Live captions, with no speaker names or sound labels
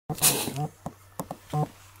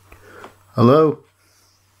Hello?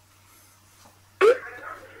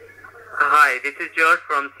 Hi, this is George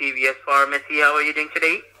from CVS Pharmacy. How are you doing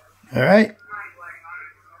today? All right.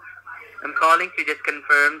 I'm calling to just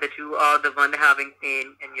confirm that you are the one having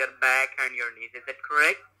pain in your back and your knees. Is that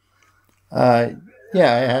correct?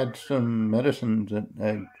 Yeah, I had some medicines that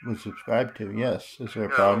I was subscribed to, yes. Is there a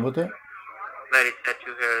problem with it? Very sad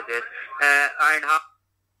to hear this. And how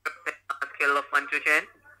on a scale of 1 to 10?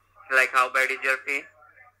 Like how bad is your pain?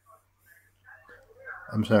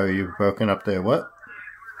 I'm sorry, you've broken up there. What?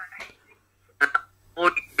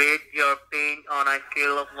 Would you rate your pain on a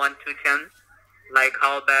scale of 1 to 10? Like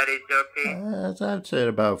how bad is your pain? I'd say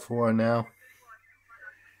about 4 now.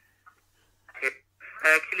 Okay.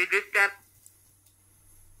 Actually, this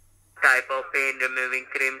type of pain removing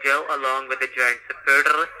cream gel along with a joint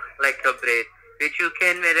supporter like a brace, which you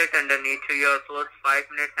can wear it underneath to your clothes 5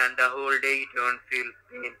 minutes and the whole day you don't feel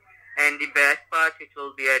pain. And the best part, it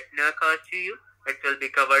will be at no cost to you. It will be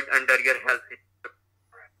covered under your health insurance.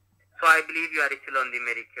 So I believe you are still on the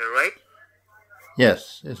Medicare, right?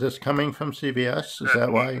 Yes. Is this coming from CVS? Is that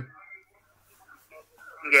why?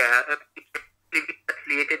 Yeah.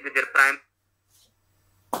 Affiliated with your prime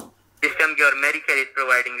system, your Medicare is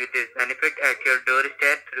providing you this benefit at your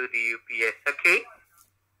doorstep through the UPS, okay?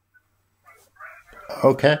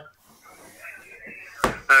 Okay.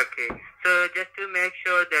 Okay. So just to make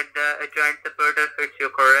sure that the joint supporter fits you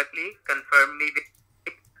correctly, confirm me with...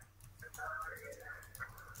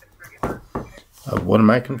 What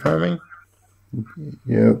am I confirming?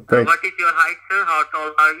 Yeah, what is your height, sir? How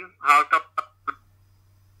tall are you? How tall?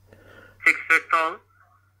 6 feet tall?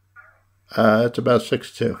 It's about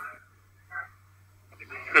 6'2".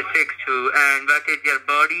 6'2". And what is your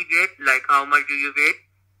body weight? Like how much do you weigh?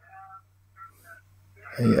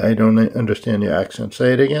 I don't understand your accent.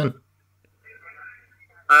 Say it again.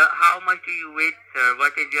 How much do you weigh, sir?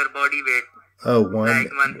 What is your body weight? Oh, like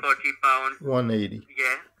 140 pounds. 180.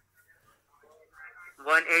 Yeah.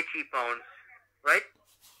 180 pounds, right?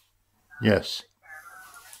 Yes.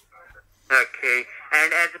 Okay.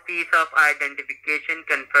 And as a piece of identification,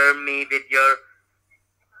 confirm me with your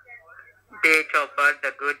date of birth,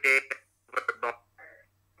 the good date you were born.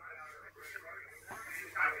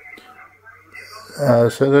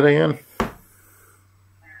 Say that again.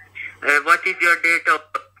 What is your date of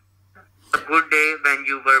birth, the good day when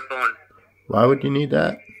you were born? Why would you need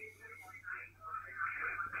that?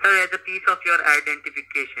 Sir, as a piece of your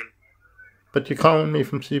identification. But you're calling me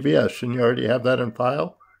from CVS. Shouldn't you already have that in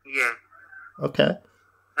file? Yeah. Okay.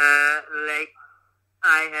 Like,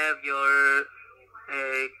 I have your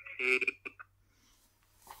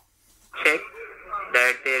check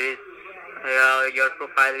that there is, your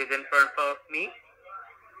profile is in front of me.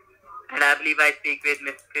 And I believe I speak with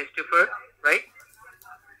Miss Christopher, right?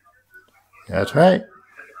 That's right.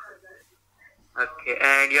 Okay,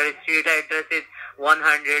 and your street address is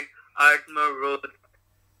 100 Ardmore Road.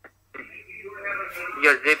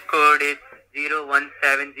 Your zip code is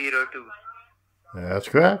 01702. That's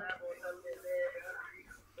correct.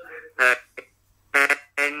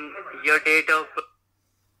 And your date of birth.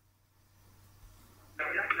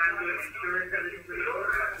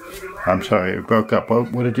 I'm sorry, it broke up.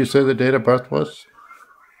 What did you say the date of birth was?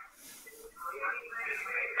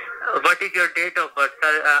 What is your date of birth,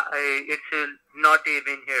 sir? It's not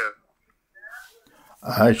even here.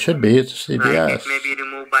 It should be. It's CVS. Like it may be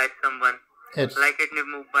removed by someone. So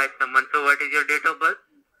what is your date of birth?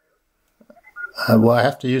 Well, I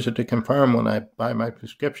have to use it to confirm when I buy my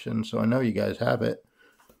prescription, so I know you guys have it.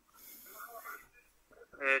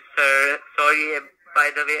 Sir, sorry, by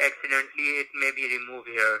the way, accidentally it may be removed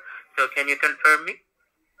here. So can you confirm me?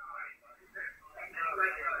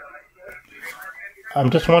 I'm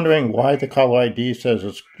just wondering why the caller ID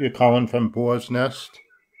says you're calling from Boar's Nest,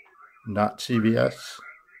 not CVS.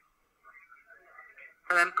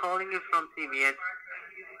 Sir, I'm calling you from CVS.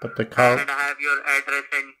 But the and I have your address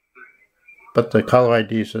and... But the caller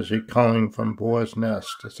ID says you're calling from Boar's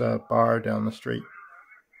Nest. It's a bar down the street.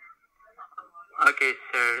 Okay,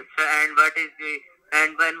 sir. So, and what is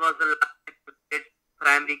and when was the last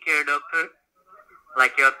primary care doctor?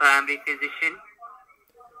 Like your primary physician?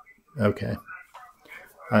 Okay.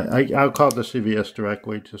 I'll call the CVS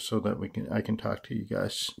directly just so that I can talk to you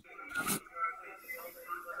guys.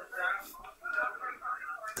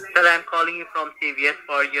 Sir, I'm calling you from CVS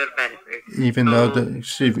for your benefit. Even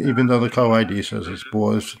though the call ID says it's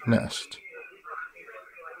Boar's Nest.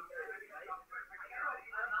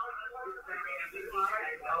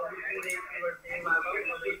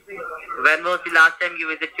 When was the last time you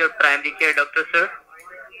visited your primary care doctor, sir?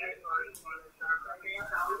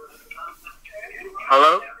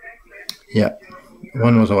 Hello? Yeah.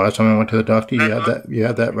 When was the last time I went to the doctor? When was You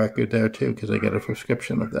have that record there too, because I get a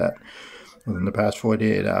prescription of that within the past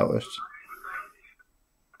 48 hours.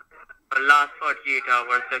 last 48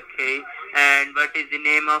 hours, okay? And what is the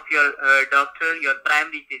name of your doctor, your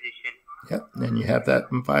primary physician? Yep. And you have that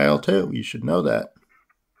in file too. You should know that.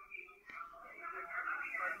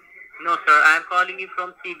 No, sir, I'm calling you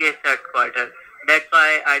from CVS headquarters. That's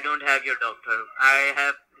why I don't have your doctor. I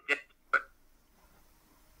have just...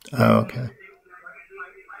 Oh, okay.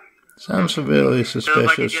 Sounds really So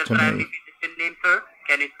what is suspicious your to primary me. physician name, sir?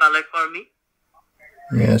 Can you spell it for me?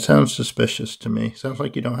 Yeah, it sounds suspicious to me. Sounds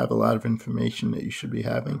like you don't have a lot of information that you should be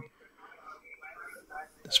having,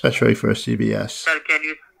 especially for a CVS. Sir, can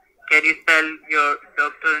you spell your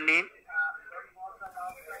doctor name?